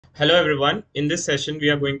Hello everyone. In this session, we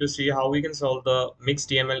are going to see how we can solve the mixed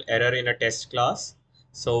DML error in a test class.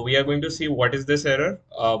 So we are going to see what is this error,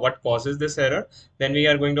 what causes this error. Then we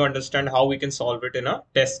are going to understand how we can solve it in a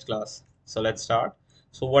test class. So let's start.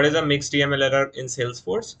 So what is a mixed DML error in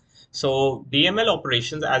Salesforce? So DML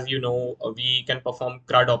operations, as you know, we can perform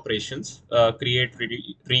CRUD operations, create,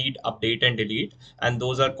 read, update, and delete, and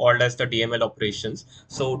those are called as the DML operations.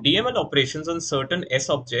 So DML operations on certain S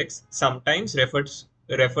objects sometimes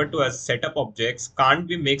referred to as setup objects can't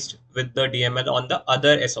be mixed with the DML on the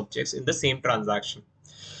other S objects in the same transaction.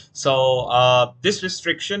 So this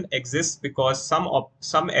restriction exists because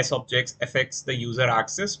some S objects affects the user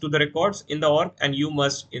access to the records in the org, and you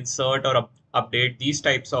must insert or update these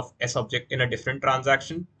types of S object in a different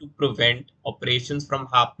transaction to prevent operations from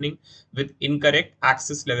happening with incorrect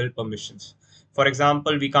access level permissions. For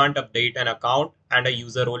example, we can't update an account and a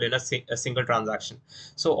user role in a single transaction.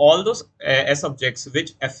 So all those S objects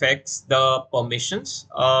which affects the permissions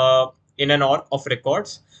in an org of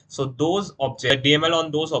records, so those objects, the DML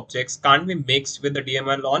on those objects can't be mixed with the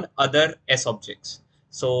DML on other S objects.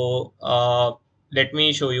 So let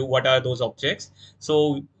me show you what are those objects.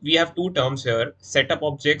 So we have two terms here, setup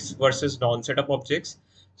objects versus non-setup objects.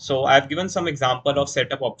 So I've given some example of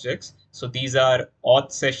setup objects. So these are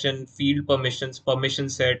auth session, field permissions, permission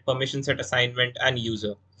set assignment, and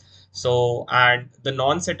user. So, and the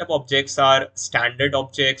non-setup objects are standard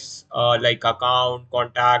objects like account,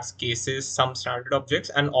 contacts, cases, some standard objects,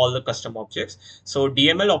 and all the custom objects. So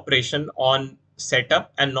DML operation on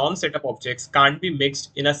setup and non-setup objects can't be mixed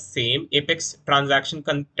in a same Apex transaction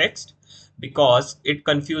context because it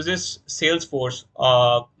confuses Salesforce.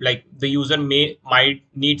 Like the user might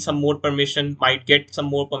need some more permission, might get some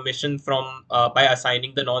more permission from by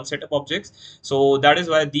assigning the non-setup objects. So that is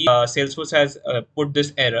why the Salesforce has put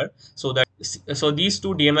this error, so that these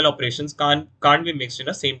two DML operations can't be mixed in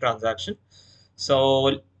a same transaction.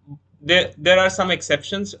 So there are some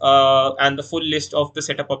exceptions, and the full list of the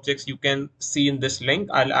setup objects you can see in this link.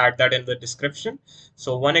 I'll add that in the description.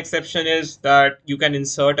 So one exception is that you can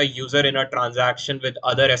insert a user in a transaction with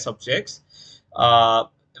other S objects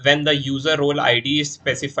when the user role ID is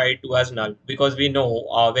specified to as null, because we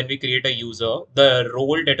know when we create a user, the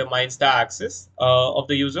role determines the access of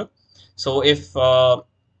the user. So if the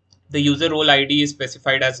user role ID is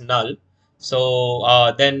specified as null,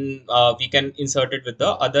 so then we can insert it with the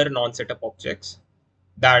other non-setup objects.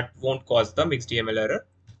 That won't cause the mixed DML error.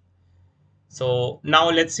 So now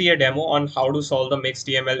let's see a demo on how to solve the mixed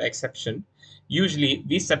DML exception. Usually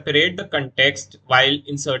we separate the context while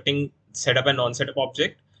inserting setup and non-setup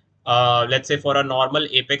object. Let's say for a normal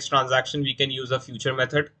Apex transaction, we can use a future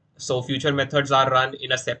method. So future methods are run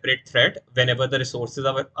in a separate thread whenever the resources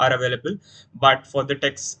are available. But for the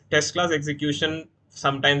test class execution,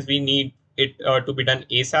 sometimes we need it to be done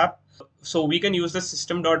ASAP. So we can use the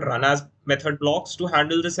system.run as method blocks to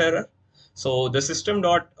handle this error. So the system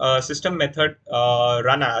method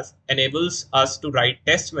run as enables us to write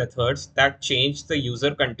test methods that change the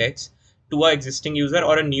user context to an existing user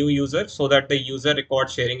or a new user so that the user record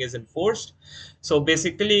sharing is enforced. So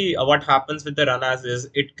basically what happens with the run as is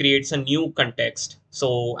it creates a new context.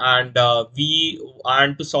 So and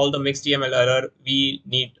to solve the mixed DML error, we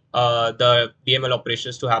need the DML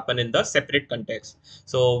operations to happen in the separate context.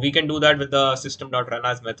 So we can do that with the system.run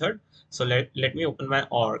as method. So let me open my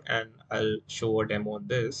org and I'll show a demo on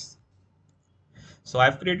this. So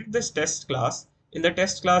I've created this test class. In the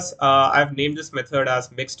test class, I've named this method as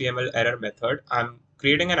mixedDML error method. I'm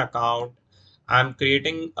creating an account. I'm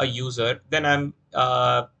creating a user. Then I'm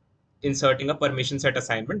inserting a permission set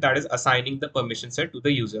assignment, that is assigning the permission set to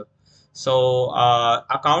the user. So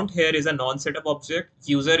account here is a non-setup object,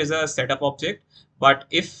 user is a setup object. But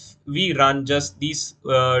if we run just these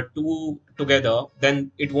two together,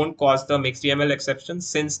 then it won't cause the mixedDML exception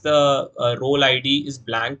since the role ID is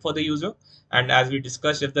blank for the user. And as we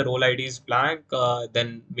discussed, if the role ID is blank,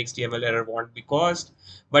 then mixedDML error won't be caused.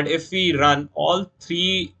 But if we run all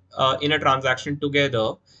three in a transaction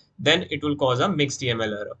together, then it will cause a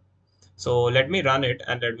mixedDML error. So let me run it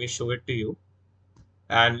and let me show it to you.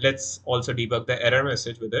 And let's also debug the error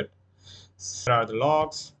message with it. So here are the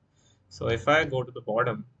logs. So if I go to the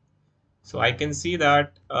bottom, so I can see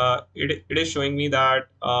that it is showing me that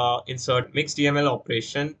insert mixed DML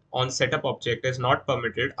operation on setup object is not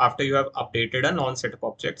permitted after you have updated a non-setup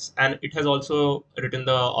objects. And it has also written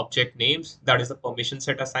the object names, that is the permission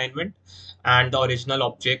set assignment, and the original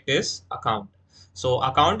object is account. So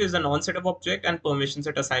account is a non-setup object and permission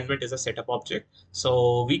set assignment is a setup object.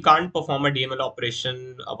 So we can't perform a DML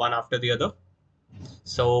operation one after the other.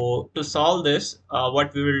 So to solve this,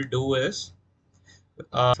 what we will do is,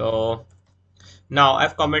 so Now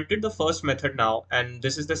I've commented the first method now, and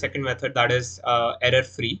this is the second method, that is error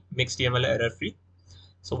free, mixed DML error free.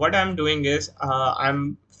 So what I'm doing is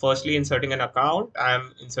I'm firstly inserting an account,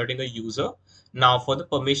 I'm inserting a user. Now for the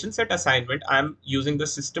permission set assignment, I'm using the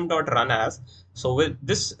system.run as. So with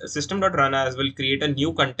this system.run as will create a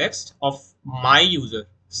new context of my user.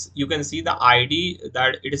 You can see the ID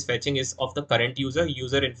that it is fetching is of the current user,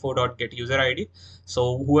 user info.get user ID.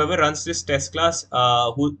 So whoever runs this test class,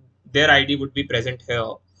 who their ID would be present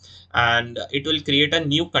here, and it will create a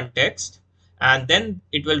new context, and then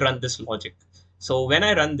it will run this logic. So when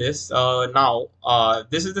I run this now,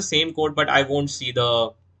 this is the same code, but I won't see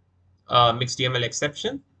the mixed DML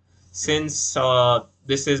exception since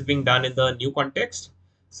this is being done in the new context.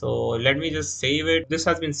 So let me just save it. This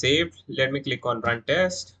has been saved. Let me click on run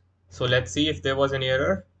test. So let's see if there was any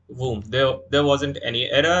error. Boom, there wasn't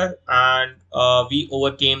any error, and we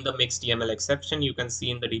overcame the mixed DML exception. You can see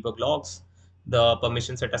in the debug logs, the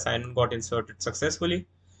permission set assignment got inserted successfully.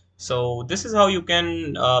 So this is how you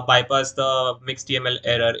can bypass the mixed DML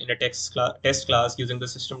error in a test class using the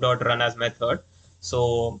system.run as method.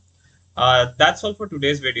 So that's all for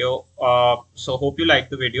today's video. So hope you like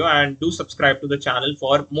the video, and do subscribe to the channel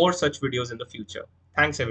for more such videos in the future. Thanks everyone.